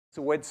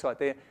a website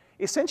there.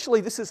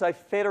 Essentially, this is a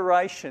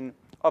federation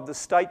of the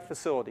state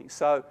facilities.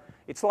 So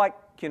it's like,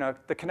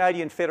 the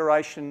Canadian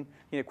Federation,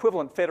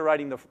 equivalent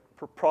federating the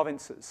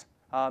provinces.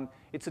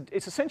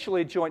 It's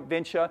essentially a joint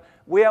venture.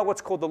 We are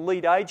what's called the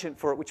lead agent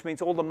for it, which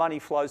means all the money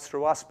flows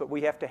through us, but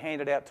we have to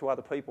hand it out to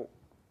other people.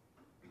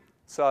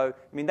 So,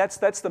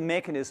 that's the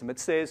mechanism. It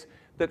says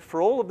that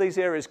for all of these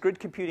areas, grid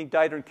computing,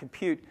 data and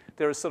compute,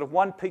 there is sort of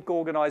one peak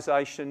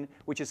organisation,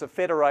 which is a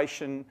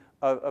federation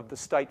of the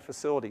state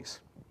facilities.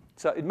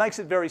 So it makes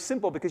it very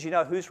simple because you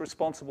know who's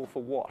responsible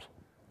for what.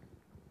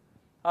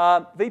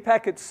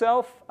 VPAC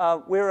itself,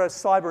 we're a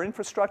cyber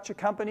infrastructure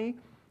company.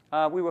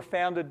 We were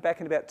founded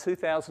back in about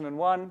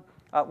 2001.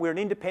 We're an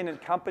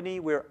independent company.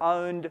 We're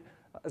owned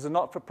as a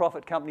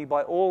not-for-profit company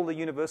by all the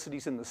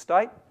universities in the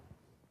state.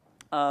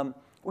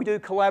 We do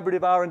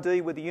collaborative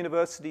R&D with the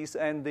universities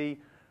and the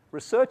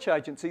research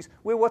agencies.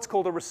 We're what's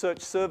called a research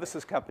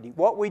services company.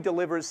 What we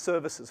deliver is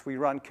services. We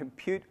run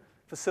compute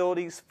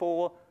facilities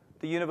for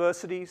the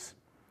universities.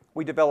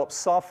 We develop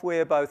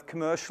software, both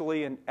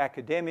commercially and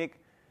academic.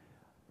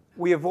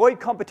 We avoid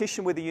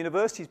competition with the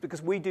universities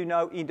because we do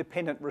no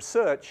independent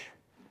research.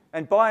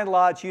 And by and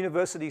large,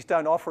 universities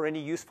don't offer any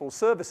useful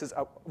services.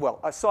 Well,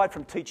 aside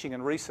from teaching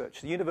and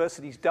research, the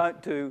universities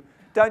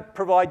don't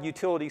provide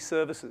utility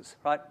services,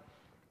 right?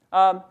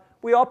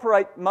 We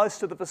operate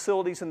most of the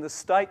facilities in the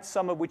state,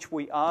 some of which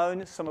we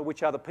own, some of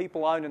which other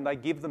people own, and they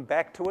give them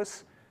back to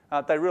us.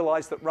 They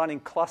realise that running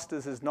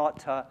clusters is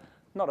not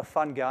a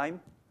fun game.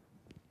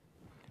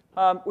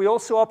 We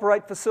also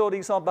operate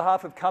facilities on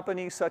behalf of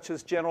companies such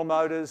as General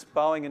Motors,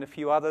 Boeing, and a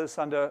few others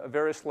under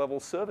various level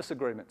service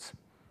agreements.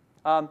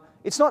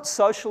 It's not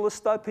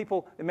socialist,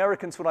 though.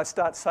 Americans, when I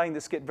start saying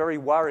this, get very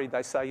worried.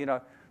 They say,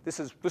 this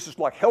is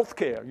like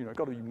healthcare.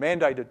 Got to be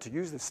mandated to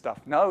use this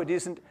stuff. No, it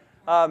isn't.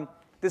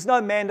 There's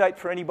no mandate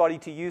for anybody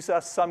to use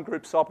us. Some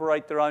groups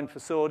operate their own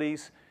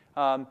facilities.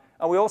 And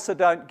we also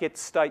don't get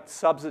state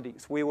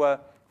subsidies. We were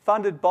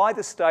funded by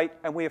the state,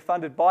 and we are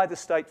funded by the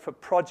state for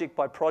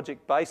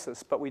project-by-project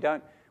basis, but we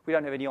don't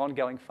have any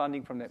ongoing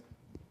funding from them.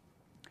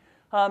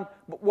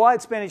 But why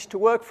it's managed to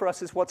work for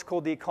us is what's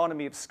called the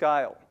economy of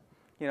scale.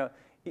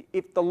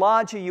 If the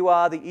larger you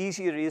are, the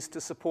easier it is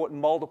to support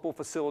multiple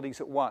facilities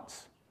at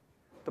once.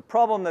 The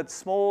problem that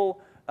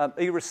small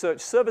e-research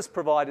service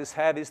providers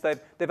have is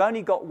they've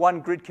only got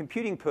one grid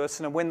computing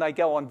person, and when they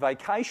go on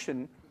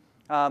vacation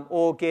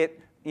or get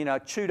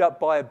chewed up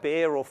by a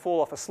bear or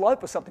fall off a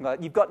slope or something like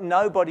that, you've got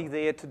nobody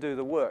there to do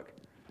the work.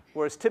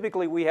 Whereas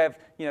typically we have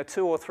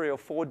 2 or 3 or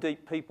 4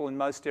 deep people in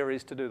most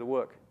areas to do the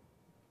work.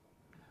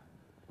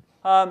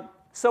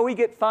 So we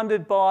get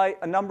funded by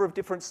a number of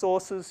different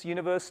sources: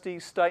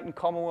 universities, state and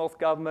Commonwealth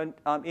government,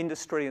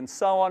 industry, and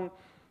so on.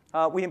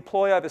 We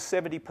employ over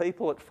 70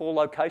 people at 4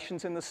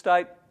 locations in the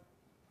state: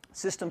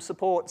 system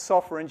support,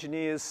 software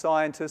engineers,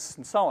 scientists,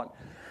 and so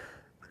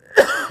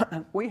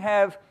on. We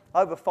have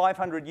over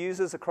 500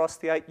 users across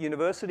the 8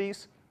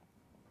 universities.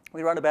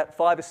 We run about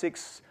 5 or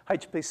 6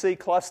 HPC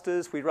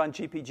clusters. We run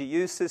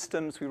GPGU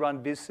systems. We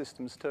run Viz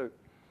systems too.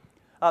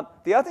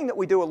 The other thing that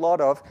we do a lot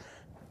of,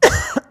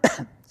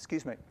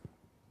 excuse me,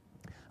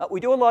 we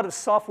do a lot of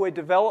software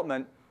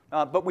development,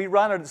 but we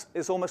run it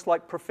as almost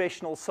like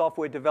professional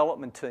software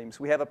development teams.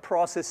 We have a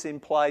process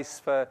in place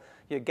for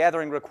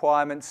gathering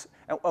requirements,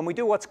 and we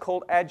do what's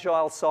called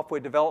agile software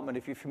development,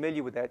 if you're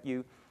familiar with that.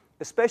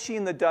 Especially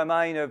in the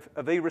domain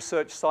of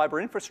e-research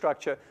cyber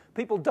infrastructure,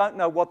 people don't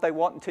know what they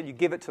want until you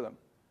give it to them.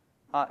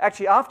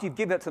 Actually, after you've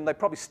given it to them, they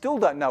probably still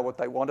don't know what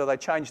they want, or they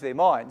change their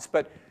minds.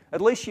 But at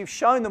least you've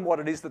shown them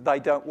what it is that they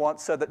don't want,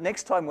 so that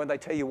next time when they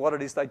tell you what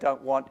it is they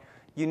don't want,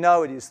 you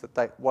know what it is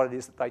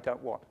that they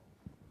don't want.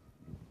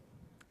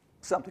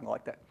 Something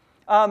like that.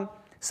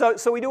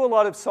 So we do a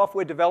lot of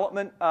software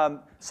development.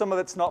 Some of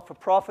it's not for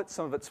profit,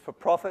 some of it's for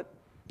profit.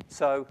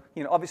 So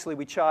obviously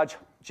we charge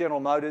General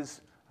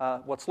Motors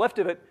what's left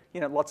of it,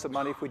 lots of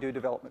money if we do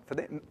development for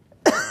them.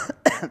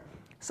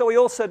 So we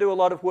also do a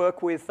lot of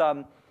work with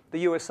the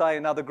USA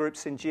and other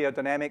groups in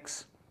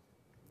geodynamics.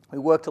 We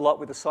worked a lot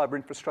with the cyber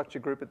infrastructure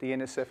group at the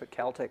NSF at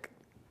Caltech.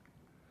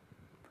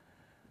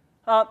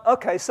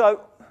 Okay,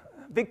 so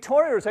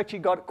Victoria has actually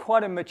got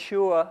quite a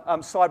mature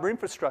cyber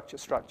infrastructure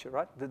structure,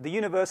 right? The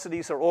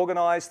universities are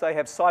organised. They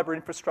have cyber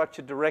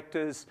infrastructure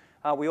directors.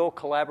 We all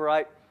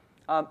collaborate.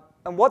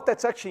 And what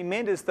that's actually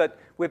meant is that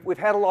we've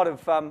had a lot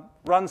of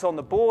runs on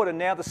the board, and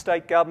now the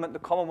state government and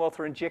the Commonwealth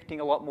are injecting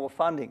a lot more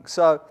funding.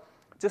 So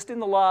just in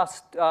the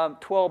last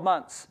 12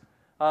 months,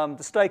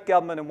 the state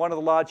government and one of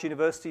the large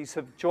universities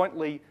have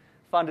jointly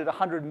funded a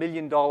 $100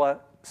 million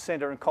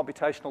centre in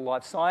computational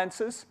life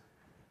sciences.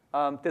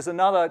 There's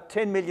another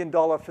 $10 million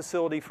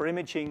facility for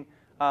imaging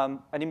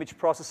and image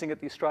processing at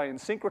the Australian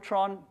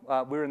synchrotron.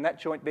 We're in that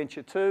joint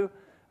venture too.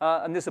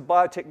 And there's a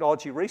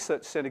biotechnology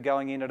research centre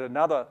going in at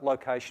another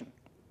location.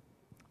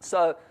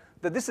 So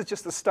this is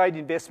just the state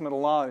investment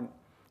alone.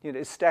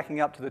 Is stacking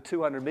up to the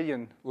 200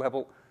 million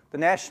level. The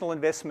national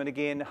investment,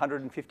 again,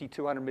 150,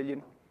 200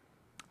 million.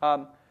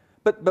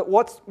 But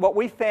what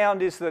we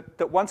found is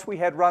that once we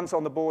had runs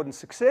on the board and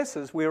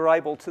successes, we were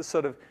able to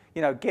sort of,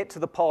 get to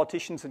the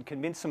politicians and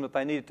convince them that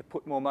they needed to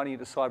put more money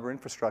into cyber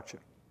infrastructure.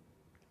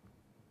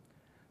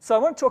 So I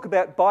want to talk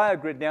about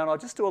BioGrid now, and I'll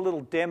just do a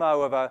little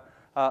demo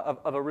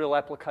of a real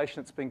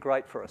application that's been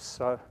great for us.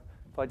 So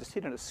if I just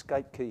hit an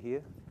escape key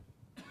here.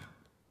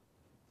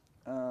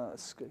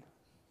 Escape.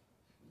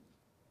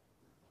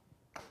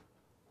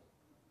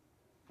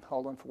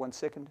 Hold on for 1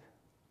 second.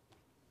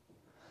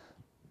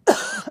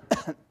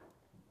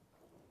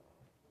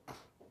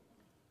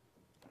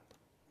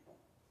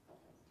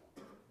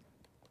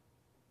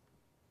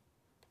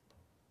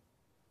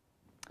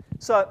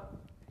 So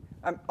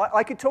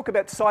I could talk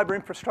about cyber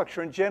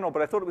infrastructure in general,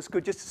 but I thought it was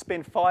good just to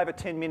spend 5 or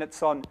 10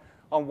 minutes on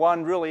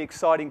one really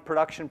exciting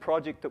production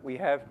project that we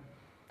have.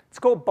 It's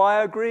called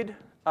BioGrid.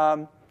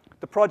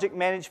 The project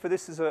manager for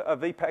this is a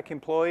VPAC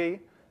employee.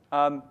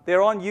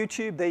 They're on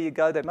YouTube. There you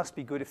go. They must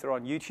be good if they're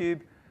on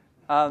YouTube.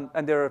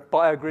 And they're at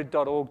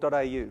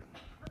biogrid.org.au.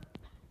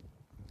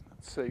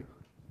 Let's see.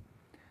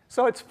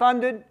 So it's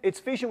funded. Its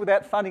vision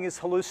without funding is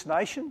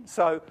hallucination.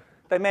 So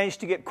they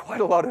managed to get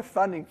quite a lot of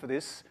funding for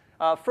this.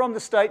 From the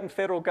state and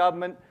federal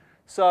government.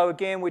 So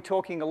again, we're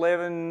talking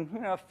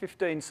 11,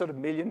 15 sort of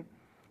million.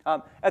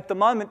 At the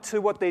moment,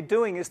 too, what they're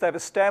doing is they've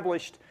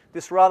established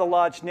this rather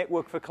large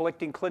network for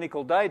collecting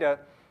clinical data.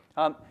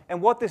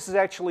 And what this has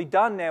actually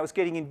done now is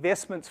getting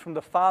investments from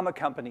the pharma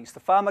companies. The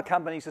pharma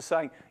companies are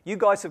saying, you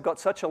guys have got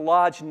such a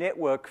large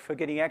network for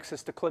getting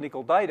access to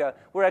clinical data,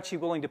 we're actually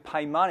willing to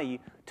pay money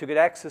to get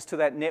access to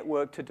that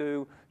network to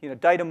do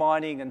data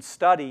mining and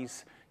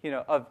studies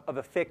of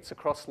effects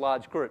across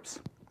large groups.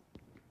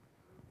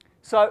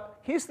 So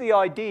here's the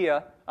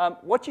idea.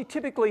 What you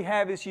typically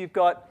have is you've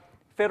got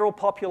federal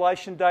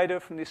population data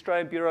from the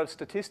Australian Bureau of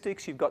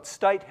Statistics, you've got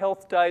state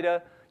health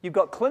data, you've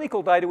got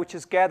clinical data which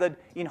is gathered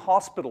in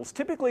hospitals.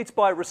 Typically it's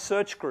by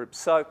research groups.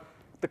 So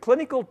the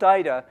clinical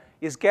data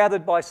is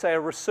gathered by, say, a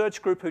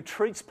research group who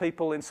treats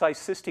people in, say,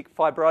 cystic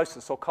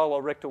fibrosis or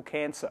colorectal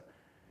cancer.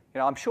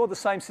 I'm sure the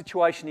same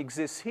situation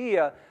exists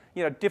here.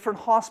 Different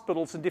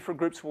hospitals and different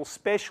groups will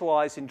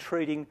specialise in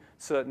treating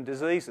certain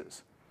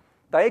diseases.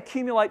 They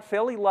accumulate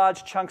fairly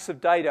large chunks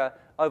of data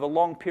over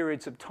long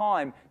periods of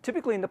time.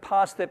 Typically in the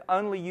past, they've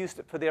only used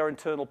it for their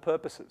internal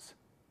purposes.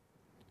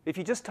 If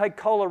you just take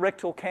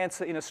colorectal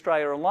cancer in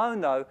Australia alone,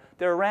 though,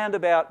 there are around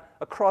about,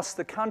 across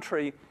the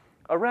country,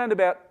 around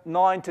about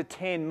 9 to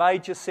 10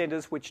 major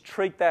centres which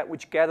treat that,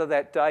 which gather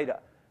that data.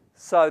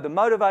 So the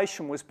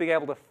motivation was being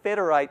able to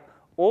federate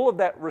all of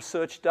that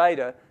research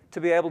data to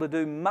be able to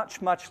do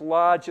much, much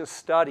larger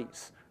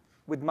studies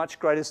with much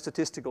greater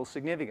statistical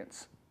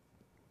significance.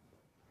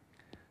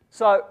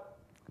 So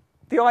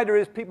the idea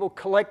is people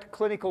collect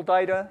clinical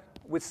data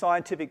with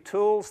scientific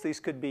tools.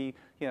 These could be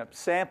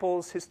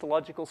samples,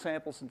 histological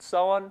samples, and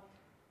so on.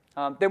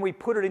 Then we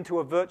put it into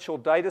a virtual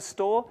data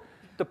store.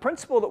 The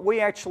principle that we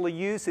actually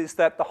use is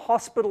that the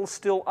hospitals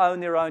still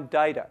own their own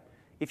data.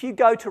 If you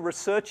go to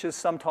researchers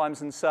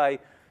sometimes and say,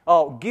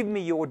 oh, give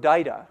me your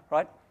data,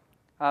 right?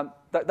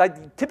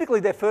 Typically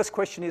their first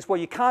question is, well,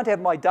 you can't have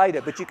my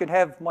data, but you can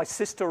have my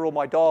sister or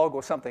my dog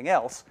or something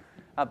else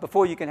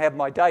before you can have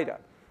my data.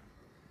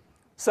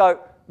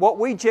 So what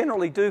we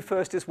generally do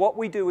first is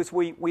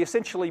we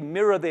essentially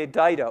mirror their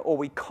data, or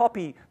we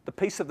copy the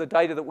piece of the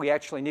data that we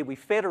actually need. We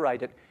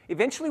federate it.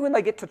 Eventually, when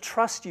they get to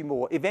trust you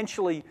more,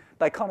 eventually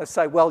they kind of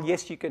say, well,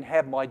 yes, you can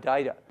have my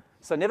data.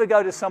 So never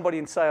go to somebody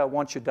and say, I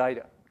want your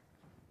data.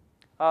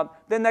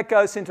 Then that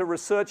goes into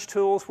research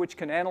tools which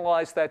can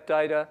analyze that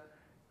data,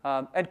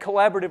 and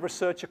collaborative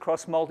research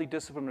across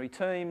multidisciplinary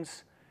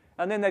teams.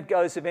 And then that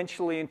goes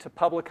eventually into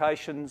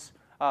publications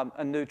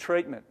and new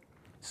treatment.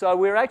 So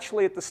we're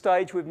actually at the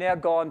stage, we've now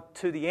gone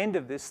to the end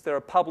of this. There are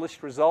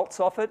published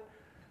results of it.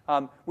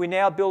 We're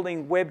now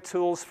building web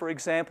tools, for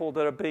example,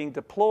 that are being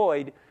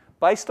deployed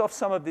based off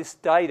some of this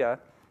data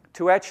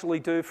to actually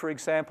do, for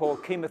example,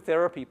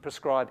 chemotherapy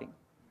prescribing.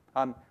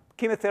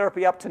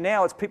 Chemotherapy up to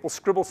now is people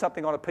scribble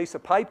something on a piece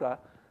of paper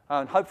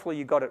and hopefully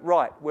you got it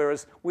right.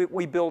 Whereas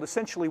we build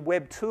essentially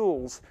web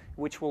tools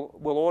which will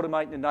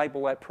automate and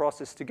enable that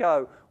process to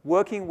go,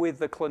 working with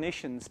the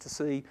clinicians to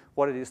see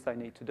what it is they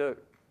need to do.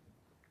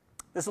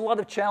 There's a lot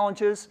of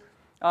challenges.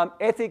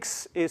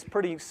 Ethics is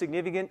pretty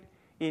significant,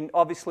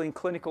 obviously in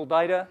clinical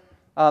data.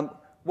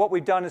 What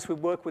we've done is we've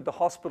worked with the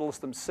hospitals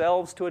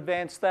themselves to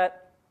advance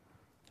that.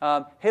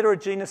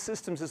 Heterogeneous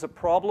systems is a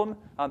problem.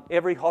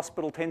 Every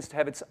hospital tends to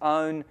have its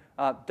own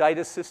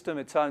data system,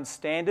 its own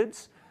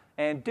standards.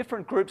 And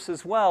different groups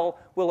as well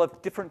will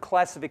have different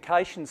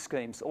classification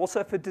schemes.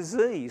 Also for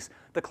disease,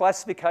 the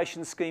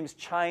classification schemes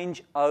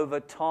change over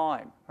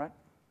time, right?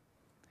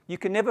 You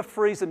can never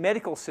freeze a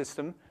medical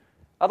system.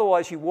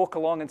 Otherwise, you walk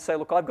along and say,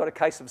 look, I've got a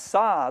case of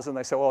SARS. And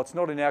they say, well, it's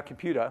not in our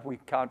computer. We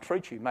can't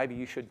treat you. Maybe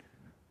you should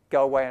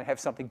go away and have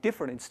something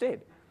different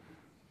instead.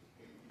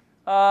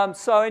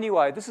 So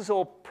anyway, this is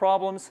all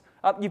problems.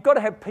 You've got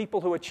to have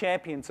people who are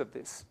champions of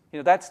this.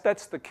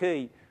 That's the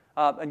key.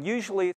 And usually